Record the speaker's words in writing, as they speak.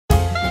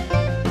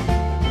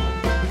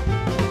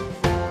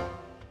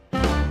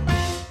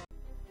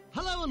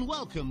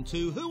welcome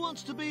to Who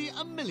Wants to Be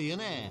a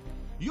Millionaire?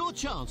 Your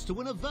chance to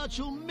win a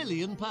virtual £1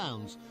 million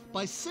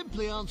by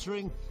simply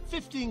answering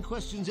 15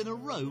 questions in a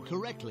row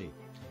correctly.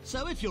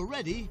 So if you're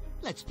ready,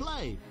 let's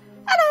play.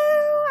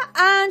 Hello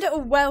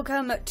and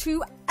welcome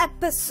to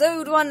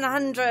episode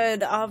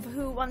 100 of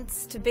Who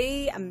Wants to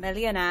Be a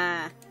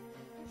Millionaire.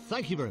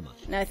 Thank you very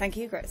much. No, thank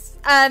you, Chris.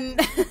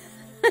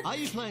 Are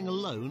you playing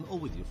alone or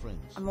with your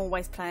friends? I'm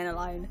always playing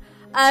alone.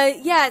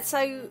 Yeah,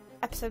 so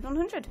episode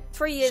 100.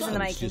 3 years in the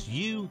making. It's just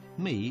you,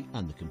 me,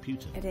 and the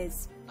computer. It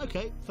is.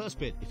 Okay, first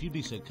bit. If you'd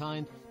be so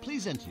kind,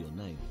 please enter your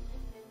name.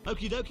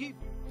 Okie dokie.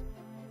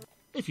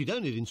 If you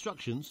don't need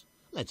instructions,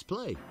 let's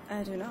play.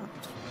 I do not.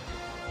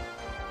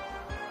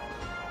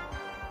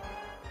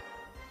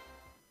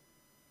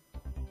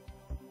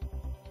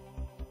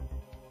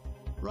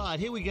 Right,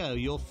 here we go.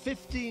 You're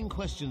 15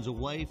 questions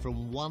away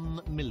from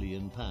 £1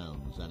 million.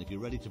 And if you're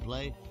ready to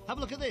play, have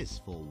a look at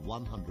this for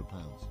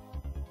 £100.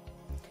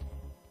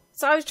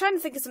 So I was trying to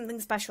think of something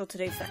special to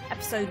do for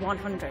episode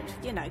 100,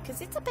 you know,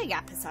 because it's a big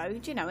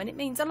episode, you know, and it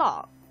means a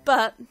lot.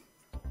 But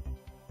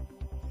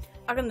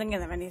I couldn't think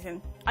of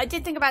anything. I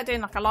did think about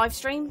doing like a live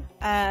stream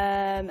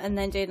and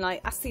then doing like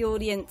ask the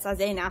audience,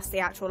 as in ask the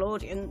actual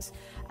audience.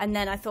 And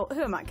then I thought,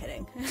 who am I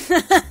kidding?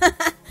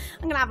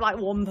 I'm going to have like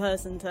one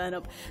person turn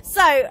up.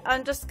 So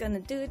I'm just going to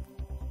do it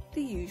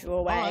the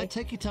usual way. All right,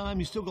 take your time.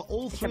 You've still got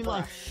all three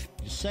life.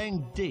 You're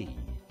saying D.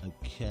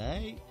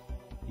 Okay.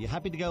 You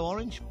happy to go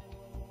orange?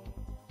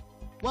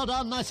 Well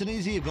done, nice and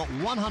easy. You've got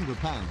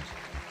 £100.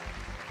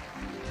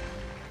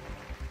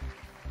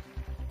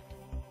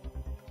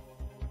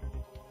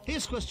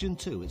 Here's question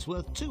 2. It's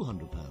worth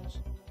 £200.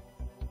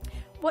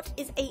 What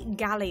is a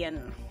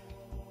galleon?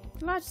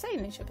 Large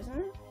sailing ship, isn't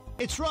it?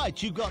 It's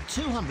right. You've got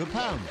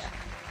 £200.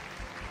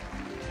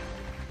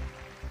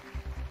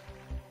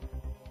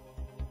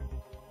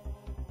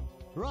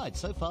 Right,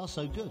 so far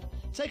so good.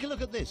 Take a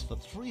look at this for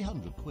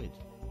 300 quid.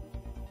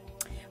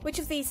 Which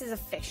of these is a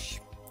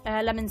fish?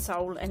 Lemon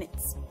sole, and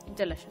it's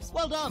delicious.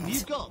 Well done,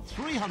 you've got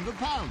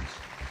 £300.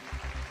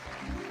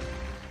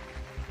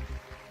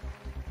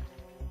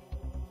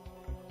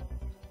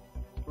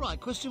 Right,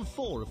 question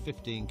 4 of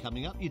 15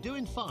 coming up. You're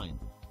doing fine.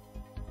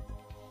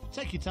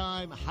 Take your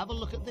time, have a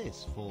look at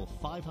this for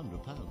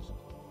 £500.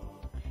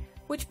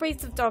 Which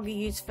breeds of dog are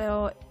used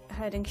for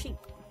herding sheep?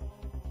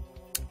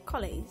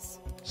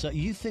 Collies. So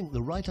you think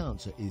the right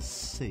answer is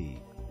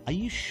C. Are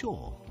you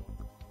sure?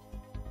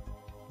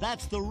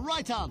 That's the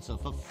right answer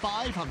for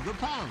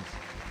 £500.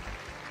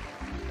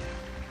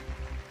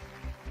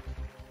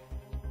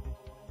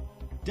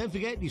 Don't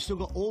forget, you've still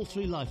got all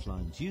 3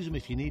 lifelines. Use them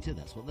if you need to.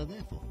 That's what they're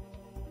there for.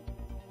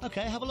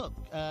 Okay, have a look.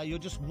 You're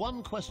just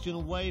one question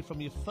away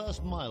from your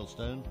first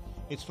milestone.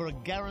 It's for a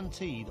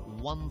guaranteed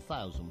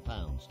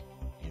 £1,000.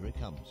 Here it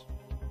comes.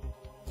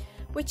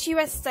 Which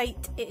US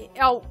state...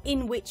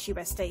 in which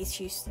US state is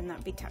Houston?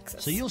 That'd be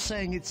Texas. So you're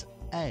saying it's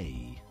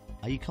A.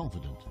 Are you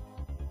confident?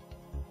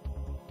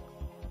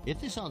 If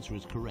this answer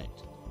is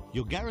correct,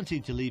 you're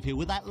guaranteed to leave here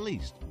with at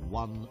least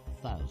 £1,000.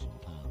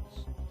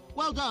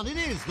 Well done, it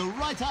is the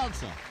right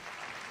answer.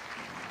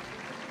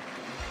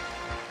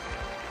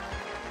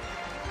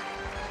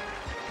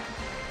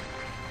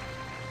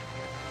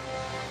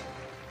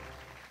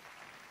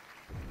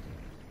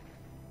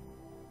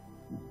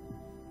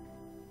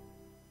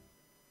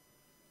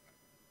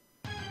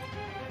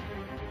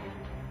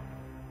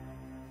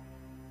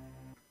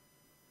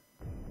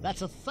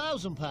 That's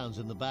 £1,000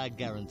 in the bag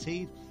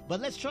guaranteed, but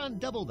let's try and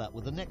double that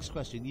with the next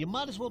question. You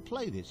might as well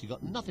play this. You've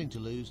got nothing to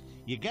lose.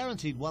 You're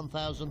guaranteed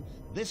 £1,000.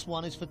 This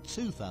one is for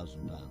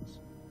 £2,000.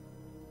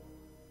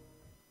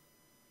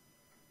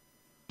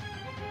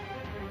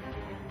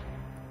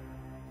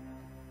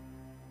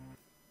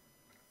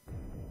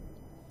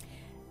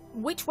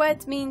 Which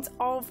words means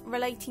of,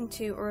 relating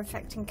to, or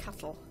affecting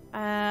cattle?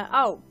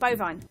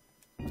 Bovine.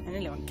 I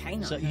nearly went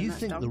canine. So you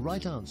think the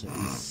right answer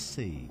is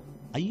C.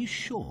 Are you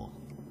sure?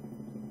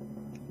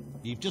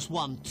 You've just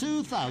won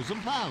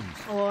 £2,000.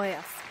 Oh,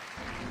 yes.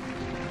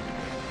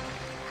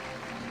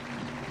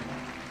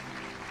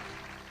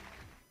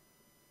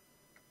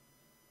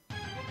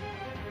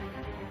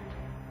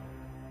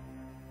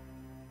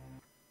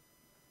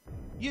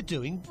 You're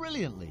doing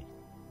brilliantly.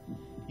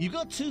 You've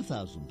got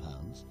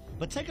 £2,000,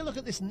 but take a look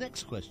at this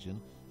next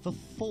question for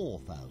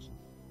 £4,000.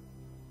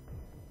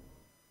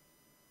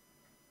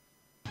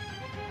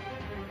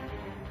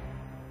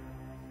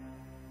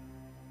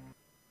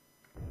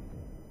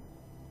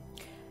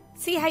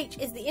 CH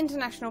is the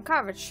international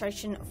car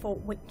registration for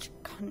which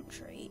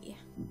country?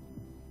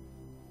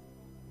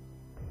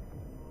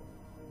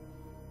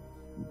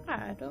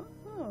 I don't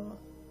know.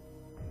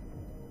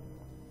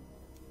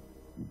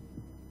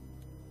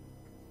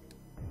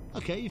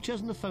 Okay, you've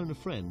chosen to phone a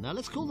friend. Now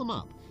let's call them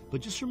up.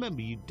 But just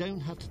remember, you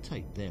don't have to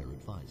take their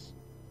advice.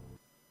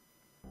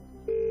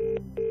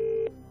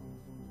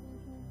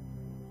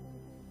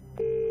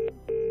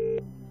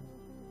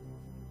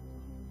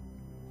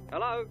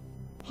 Hello?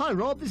 Hi,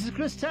 Rob. This is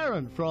Chris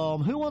Tarrant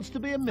from Who Wants to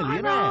Be a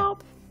Millionaire? Hi,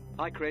 Rob.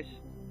 Hi, Chris.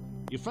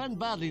 Your friend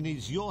badly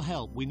needs your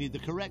help. We need the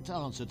correct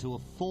answer to a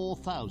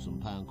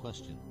 £4,000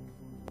 question.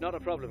 Not a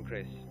problem,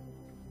 Chris.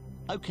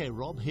 Okay,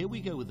 Rob, here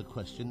we go with the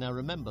question. Now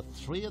remember,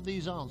 3 of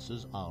these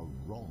answers are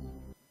wrong.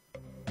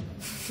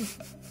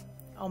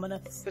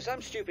 Ominous. For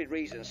some stupid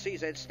reason,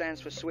 CZ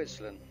stands for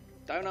Switzerland.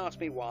 Don't ask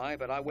me why,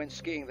 but I went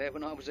skiing there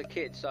when I was a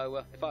kid,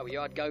 so if I were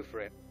you, I'd go for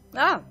it.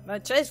 Ah,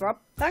 cheers, Rob.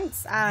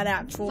 Thanks. An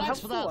actual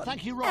Thanks for helpful that. one.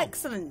 Thank you, Rob.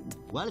 Excellent.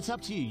 Well, it's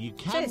up to you. You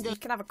can Cheers, go... you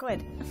can have a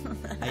quid.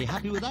 Are you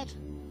happy with that?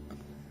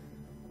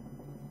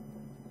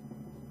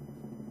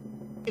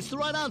 It's the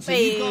right answer.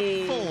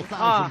 Hey. You've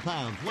got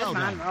 £4,000. Well Good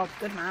man, done. Rob.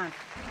 Good man.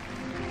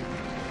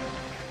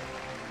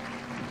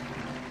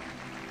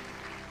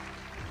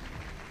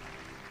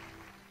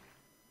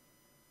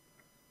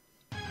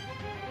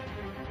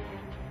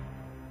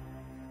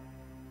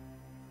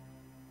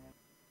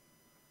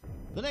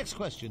 The next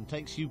question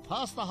takes you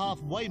past the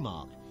halfway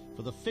mark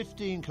for the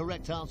 15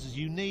 correct answers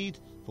you need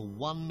for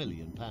 £1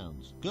 million.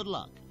 Good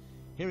luck.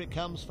 Here it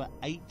comes for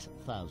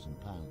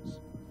 £8,000.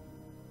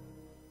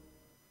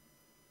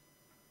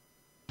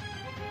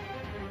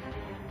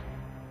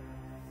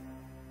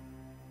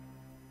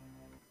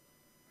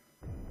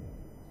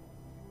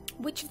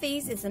 Which of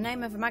these is the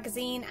name of a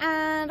magazine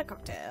and a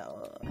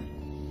cocktail?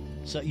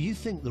 So you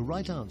think the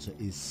right answer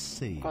is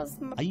C.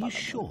 Are you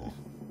sure?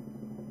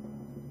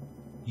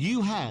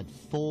 You had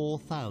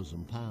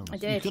 £4,000. I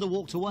did. You could have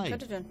walked away.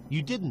 Could have done.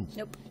 You didn't.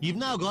 Nope. You've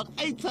now got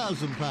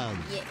 £8,000.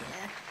 Yeah.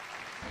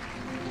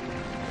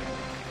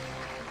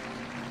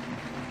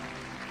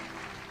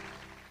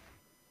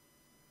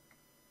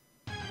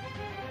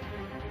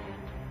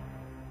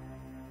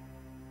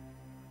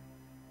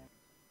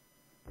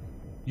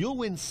 You'll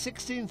win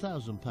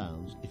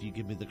 £16,000 if you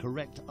give me the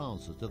correct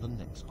answer to the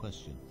next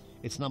question.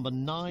 It's number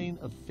 9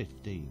 of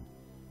 15.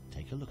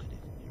 Take a look at it.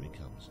 Here it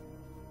comes.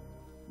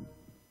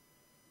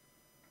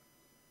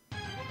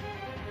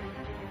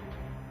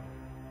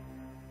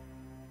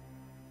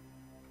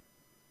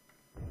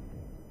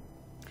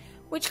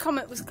 Which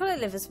comet was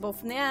clearly visible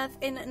from the Earth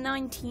in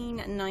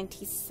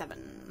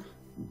 1997?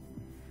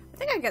 I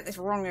think I get this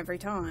wrong every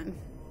time,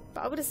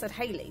 but I would have said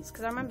Halley's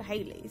because I remember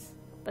Halley's,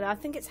 but I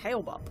think it's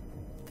Hale-Bopp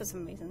for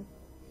some reason.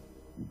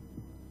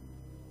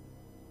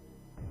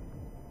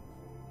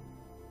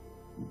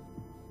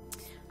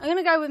 I'm going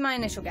to go with my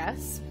initial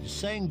guess. You're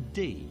saying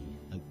D.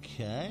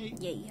 Okay.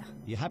 Yeah.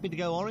 You happy to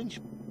go orange?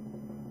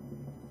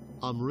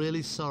 I'm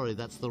really sorry,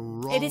 that's the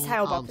wrong It is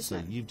Hale-Bopp, answer.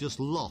 isn't it? You've just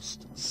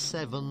lost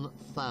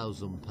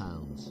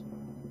 £7,000.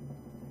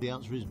 The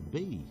answer is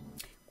B.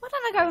 Why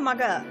don't I go with my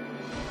gut?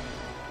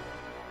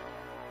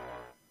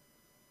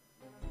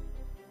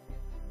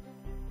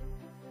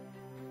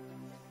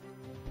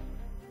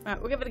 Alright,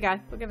 we'll give it a go.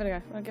 We'll give it a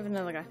go. We'll give it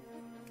another go.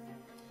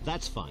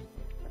 That's fine.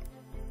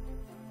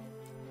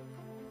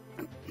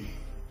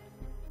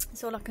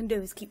 So all I can do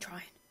is keep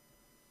trying.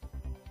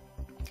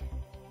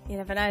 You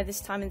never know,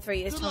 this time in 3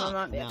 years' Good time luck.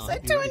 I might be Now,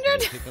 episode you're ready for 200.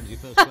 this. Here comes your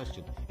first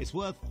question. It's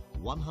worth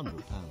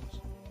 £100.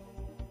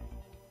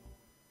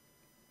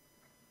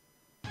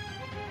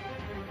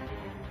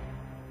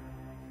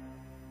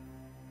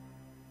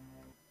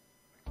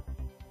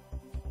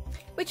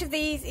 Which of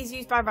these is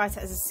used by a writer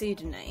as a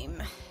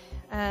pseudonym?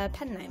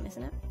 Pen name,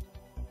 isn't it?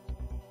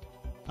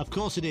 Of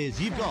course it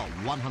is. You've got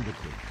 100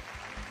 quid.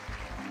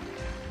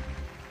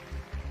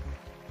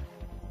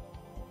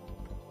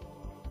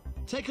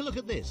 Take a look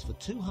at this for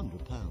 £200.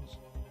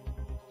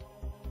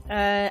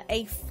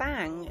 A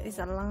fang is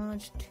a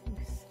large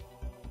tooth.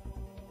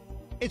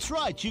 It's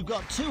right. You've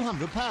got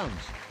 £200.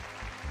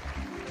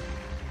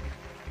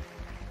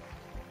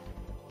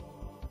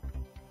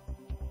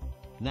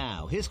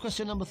 Now, here's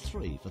question number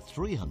 3 for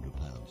 £300.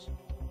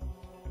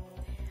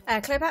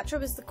 Cleopatra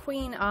was the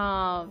queen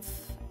of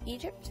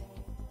Egypt?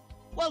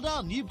 Well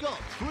done. You've got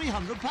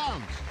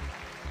 £300.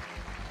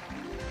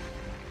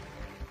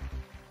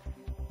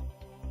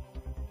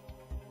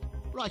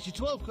 Right, you're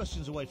 12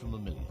 questions away from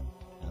 £1 million.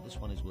 Now, this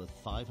one is worth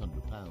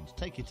 £500.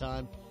 Take your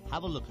time.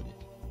 Have a look at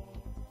it.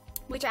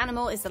 Which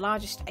animal is the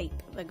largest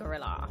ape? The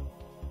gorilla.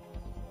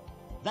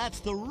 That's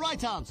the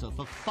right answer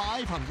for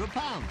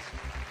 £500.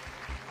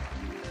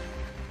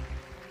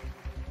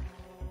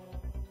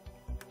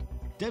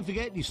 Don't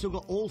forget, you've still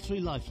got all 3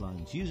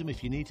 lifelines. Use them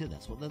if you need to.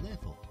 That's what they're there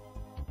for.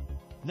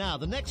 Now,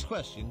 the next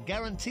question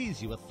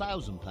guarantees you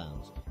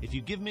 £1,000 if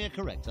you give me a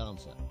correct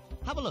answer.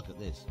 Have a look at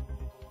this.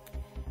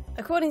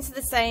 According to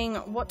the saying,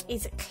 what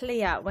is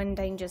clear when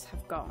dangers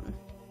have gone?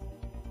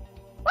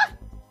 What?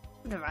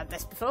 I've never had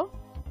this before.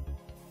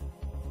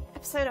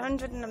 Episode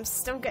 100 and I'm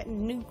still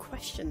getting new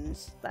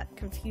questions that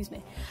confuse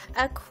me.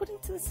 According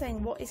to the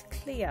saying, what is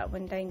clear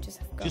when dangers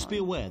have gone? Just be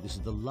aware, this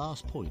is the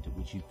last point at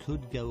which you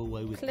could go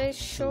away with Clear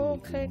shore,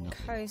 absolutely clear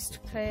nothing. coast,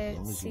 clear As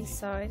long as you need.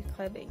 seaside,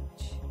 clear beach.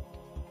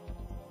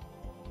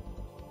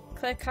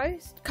 Clear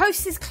coast?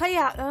 Coast is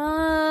clear!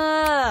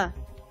 Ah!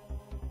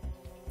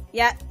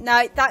 Yeah,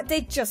 no, that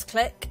did just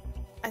click.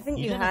 I think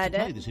you don't have heard to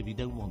play it. this if you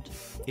don't want to.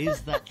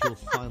 Is that your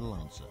final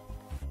answer?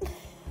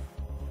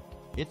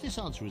 If this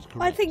answer is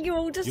correct, I think you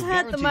all just you're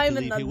heard the guaranteed to moment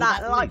leave that here with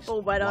that at light least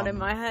bulb went on in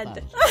my head.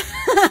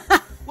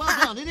 1,000. Well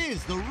done, it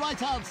is the right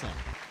answer.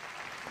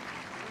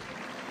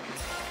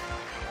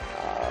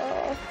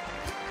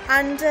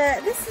 And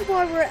this is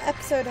why we're at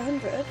episode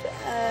 100.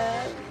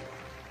 I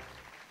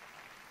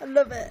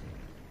love it.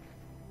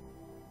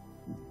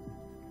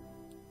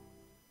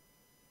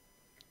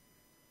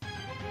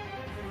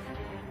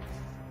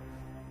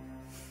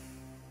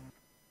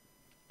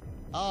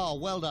 Oh,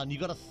 well done. You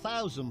got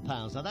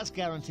 £1,000. Now, that's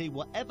guaranteed.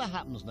 Whatever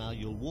happens now,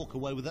 you'll walk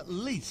away with at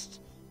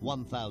least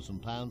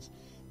 £1,000.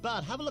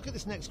 But have a look at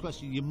this next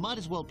question. You might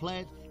as well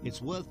play it.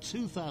 It's worth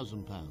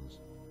 £2,000.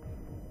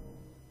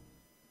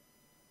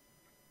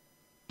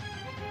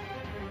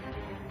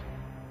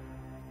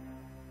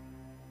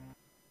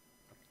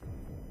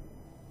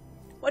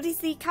 What is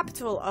the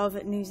capital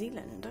of New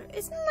Zealand?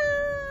 Isn't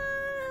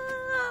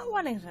that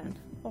Wellington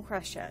or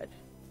Christchurch?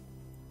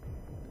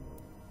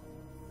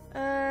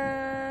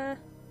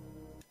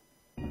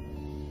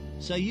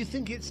 So you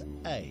think it's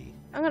A?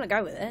 I'm gonna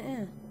go with it.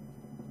 Yeah.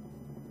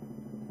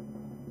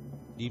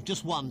 You've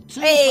just won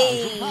 £2,000.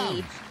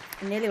 Hey!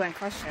 I nearly went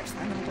Christchurch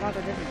then. I'm glad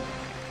I didn't.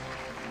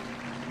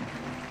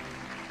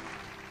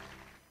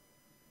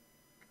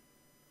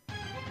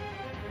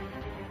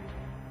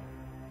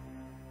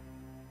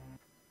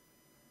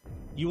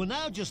 You are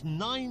now just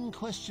 9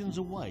 questions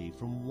away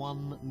from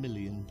 £1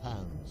 million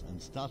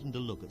and starting to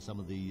look at some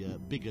of the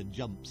bigger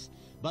jumps.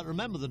 But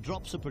remember, the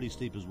drops are pretty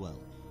steep as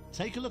well.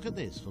 Take a look at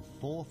this for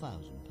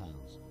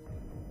 £4,000.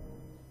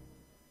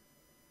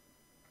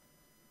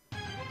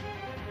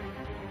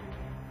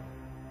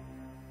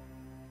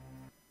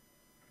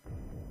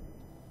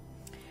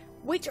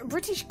 Which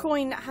British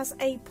coin has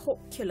a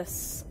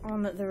portcullis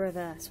on the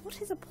reverse?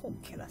 What is a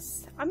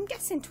portcullis? I'm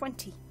guessing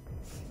 20.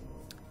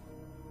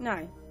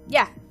 No.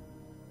 Yeah.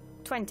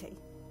 20.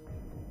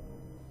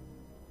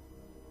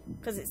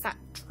 Because it's that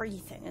tree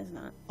thing, isn't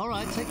it? All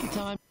right, take your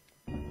time.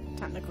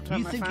 Technical term,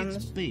 You my think friends.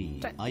 it's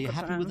B? Are you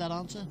happy with that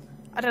answer?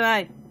 I don't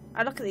know.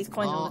 I look at these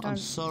coins all the time. I'm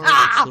sorry,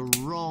 Ah! it's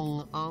the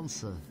wrong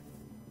answer.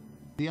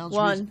 The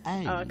answer is 1.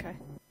 A. Oh, okay.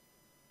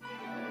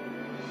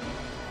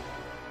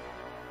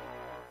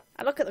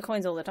 I look at the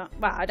coins all the time.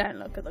 Well, I don't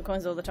look at the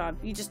coins all the time.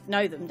 You just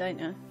know them, don't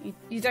you?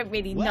 You don't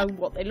really know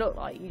what they look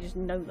like. You just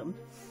know them.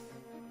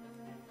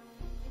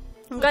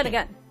 I'm going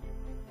again.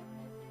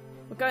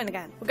 We're going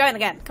again. We're going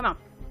again. Come on.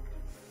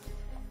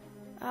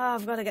 Oh,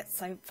 I've got to get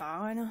so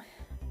far, I know.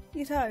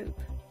 You'd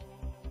hope.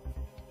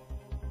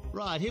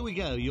 Right, here we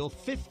go. You're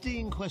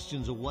 15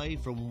 questions away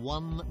from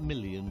 £1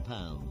 million.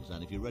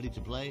 And if you're ready to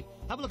play,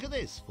 have a look at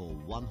this for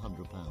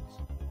 £100.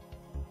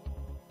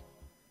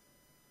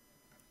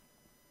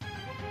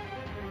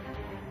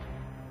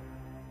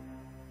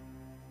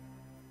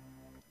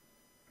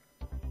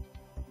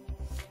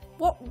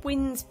 What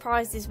wins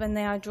prizes when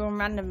they are drawn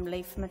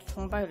randomly from a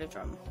tombola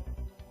drum?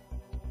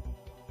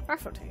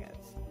 Raffle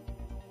tickets.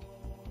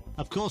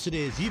 Of course it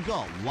is. You've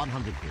got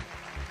 100 quid.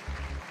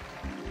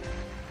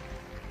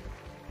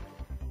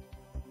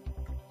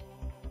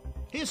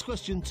 Here's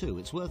question 2.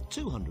 It's worth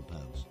 £200.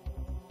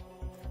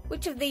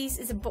 Which of these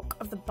is a book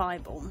of the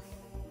Bible?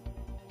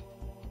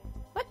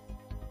 What?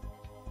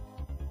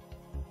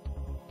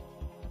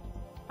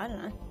 I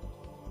don't know.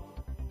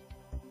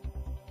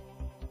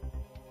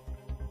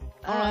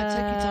 All right,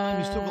 take your time.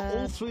 You've still got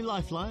all 3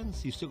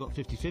 lifelines. You've still got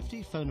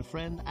 50-50, phone a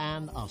friend,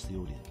 and ask the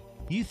audience.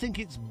 You think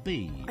it's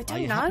B? I don't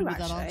Are you know, happy with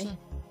that actually. answer?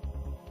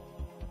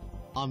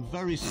 I'm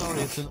very sorry.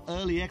 It's an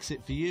early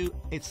exit for you.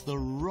 It's the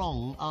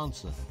wrong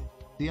answer.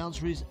 The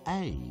answer is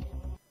A.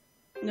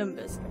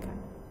 Numbers, okay.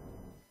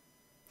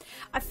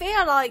 I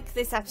feel like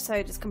this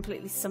episode has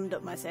completely summed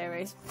up my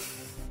series.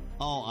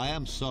 Oh, I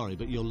am sorry,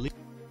 but you're...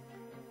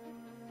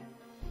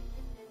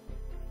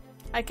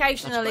 I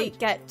occasionally great.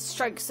 get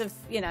strokes of,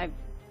 you know,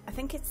 I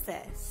think it's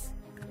this.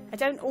 I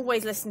don't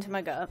always listen to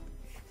my gut.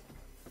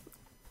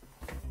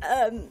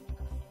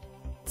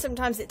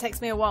 Sometimes it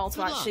takes me a while to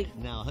Good actually luck.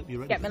 Now, I hope you're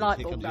ready get for my the light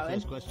kick bulb under your going.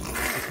 first question.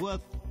 It's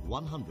worth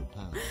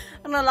 £100.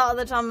 And a lot of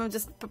the time I'm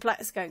just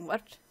perplexed going,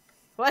 what?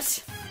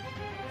 What?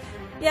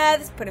 Yeah,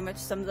 this pretty much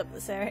sums up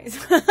the series.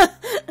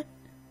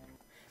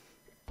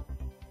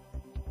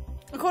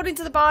 According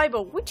to the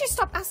Bible. Would you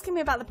stop asking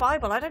me about the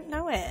Bible? I don't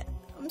know it.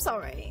 I'm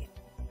sorry.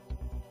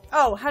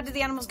 Oh, how did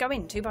the animals go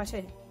in? 2 by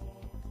 2?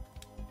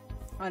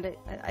 I do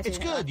It's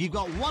know good. that. You've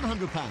got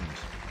 £100.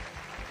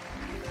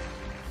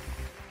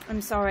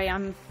 I'm sorry,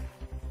 I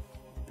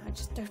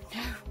just don't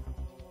know.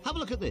 Have a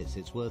look at this.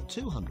 It's worth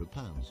 £200.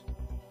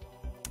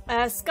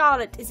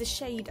 Scarlet is a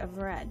shade of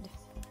red.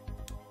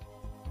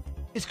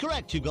 It's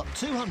correct. You've got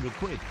 200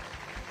 quid.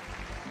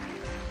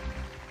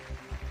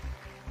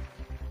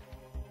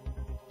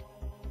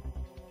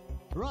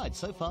 Right,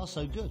 so far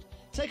so good.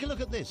 Take a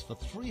look at this for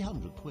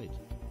 300 quid.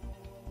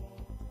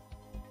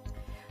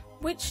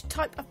 Which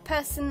type of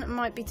person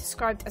might be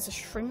described as a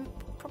shrimp?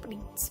 Probably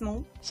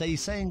small. So you're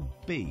saying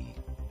B.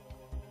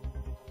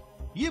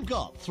 You've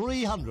got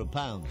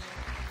 £300.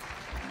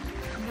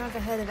 I've never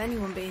heard of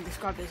anyone being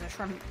described as a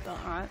shrimp, but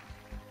alright.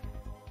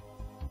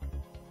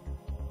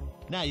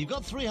 Now, you've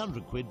got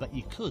 300 quid, but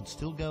you could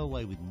still go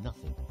away with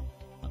nothing.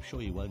 I'm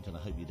sure you won't, and I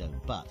hope you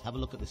don't. But have a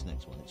look at this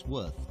next one. It's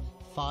worth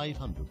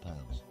 £500.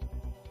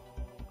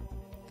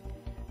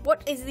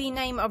 What is the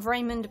name of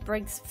Raymond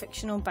Briggs'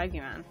 fictional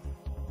bogeyman?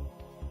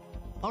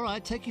 All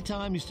right, take your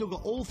time. You've still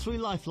got all 3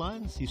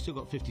 lifelines. You've still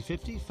got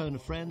 50-50, phone a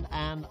friend,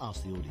 and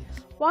ask the audience.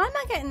 Why am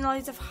I getting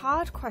loads of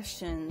hard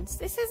questions?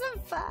 This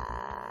isn't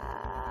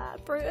fair,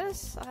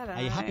 Brutus. I don't know.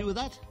 Are you happy with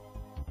that?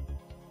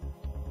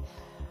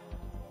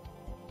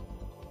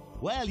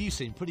 Well, you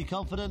seem pretty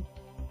confident.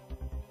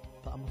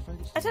 But I'm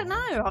afraid it's... I don't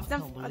know. I've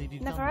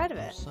never heard of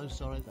I'm it. so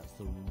sorry. That's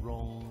the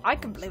wrong... I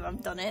can believe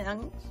I've done it,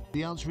 thanks.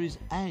 The answer is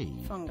A.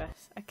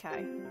 Fungus.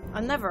 Okay.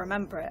 I'll never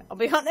remember it, I'll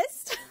be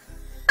honest.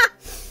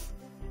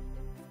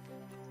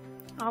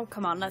 Oh,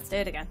 come on, let's do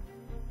it again.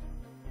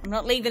 I'm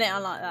not leaving it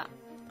like that.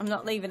 I'm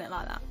not leaving it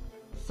like that.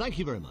 Thank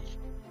you very much.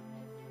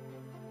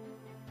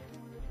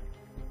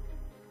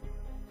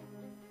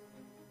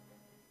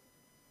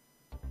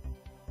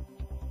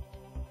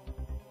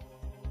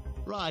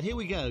 Right, here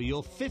we go.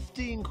 You're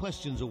 15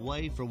 questions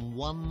away from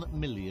 £1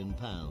 million.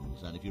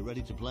 And if you're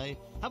ready to play,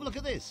 have a look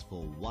at this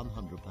for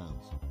 £100.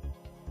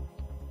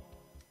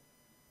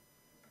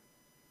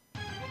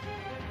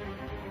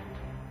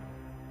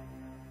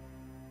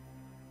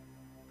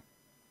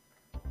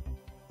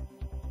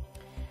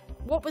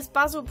 What was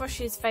Basil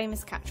Brush's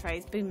famous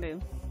catchphrase? Boom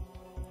boom.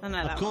 I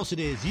know that. Of course it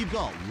is. You've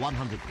got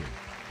 100 quid.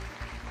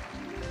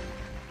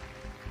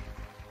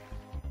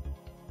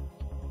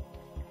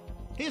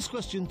 Here's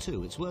question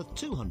 2. It's worth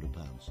 £200.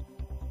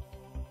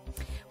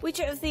 Which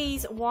of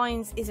these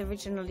wines is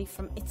originally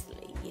from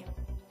Italy?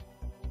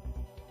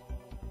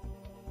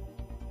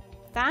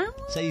 That one?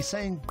 So you're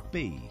saying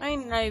B. I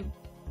don't know.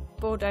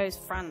 Bordeaux's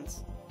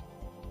France.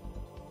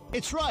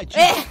 It's right. You've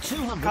got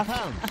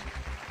 £200.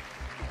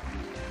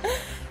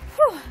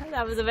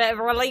 That was a bit of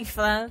a relief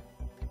there.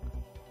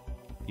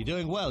 You're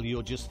doing well.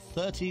 You're just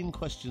 13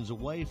 questions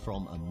away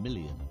from £1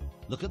 million.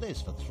 Look at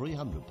this for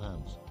 £300.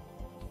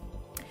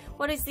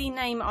 What is the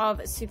name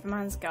of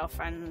Superman's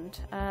girlfriend?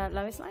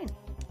 Lois Lane.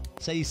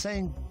 So you're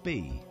saying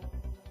B.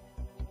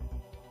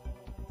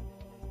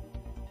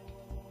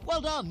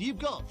 Well done. You've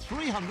got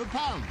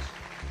 £300.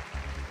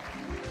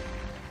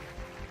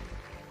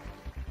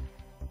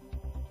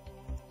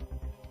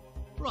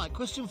 Right,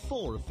 question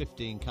 4 of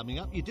 15 coming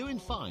up. You're doing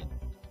fine.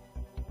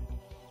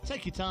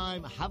 Take your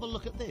time, have a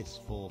look at this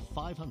for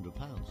 £500.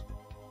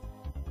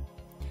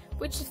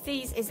 Which of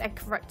these is a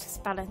correct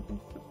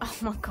spelling? Oh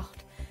my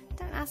god.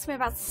 Don't ask me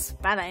about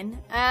spelling.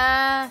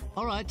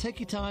 Alright, take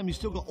your time. You've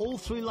still got all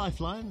 3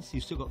 lifelines.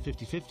 You've still got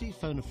 50-50,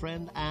 phone a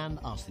friend, and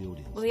ask the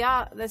audience.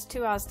 Well, there's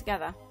 2 R's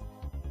together.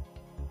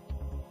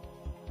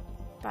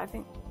 But I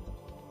think...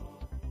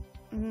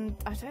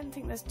 I don't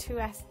think there's 2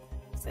 S.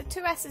 Is there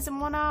 2 S's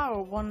and 1 R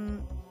or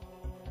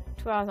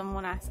 2 R's and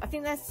 1 S? I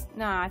think there's...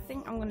 No, I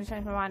think I'm going to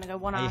change my mind and go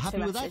 1 R, 2 S's. Are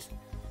you happy with that?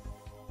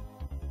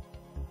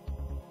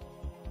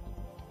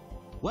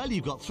 Well,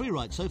 you've got 3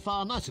 right so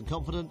far, nice and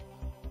confident.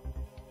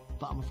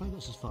 But I'm afraid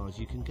that's as far as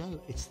you can go.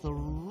 It's the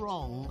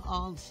wrong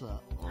answer.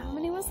 How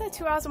many was there?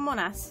 2 R's and 1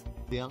 S?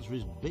 The answer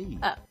is B.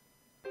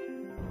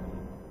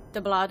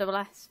 Double R, double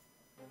S.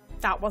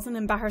 That was an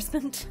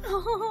embarrassment.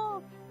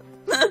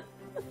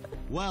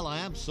 Well, I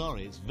am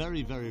sorry. It's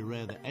very, very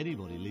rare that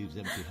anybody leaves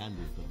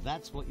empty-handed, but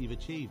that's what you've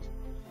achieved.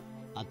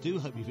 I do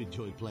hope you've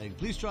enjoyed playing.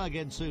 Please try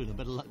again soon, and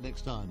better luck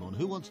next time on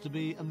Who Wants to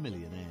Be a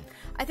Millionaire.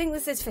 I think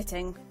this is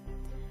fitting.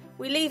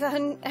 We leave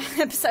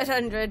episode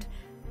 100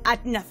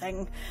 at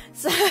nothing.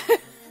 So I'm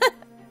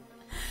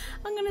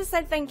going to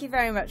say thank you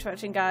very much for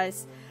watching,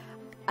 guys,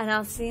 and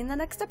I'll see you in the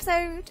next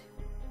episode.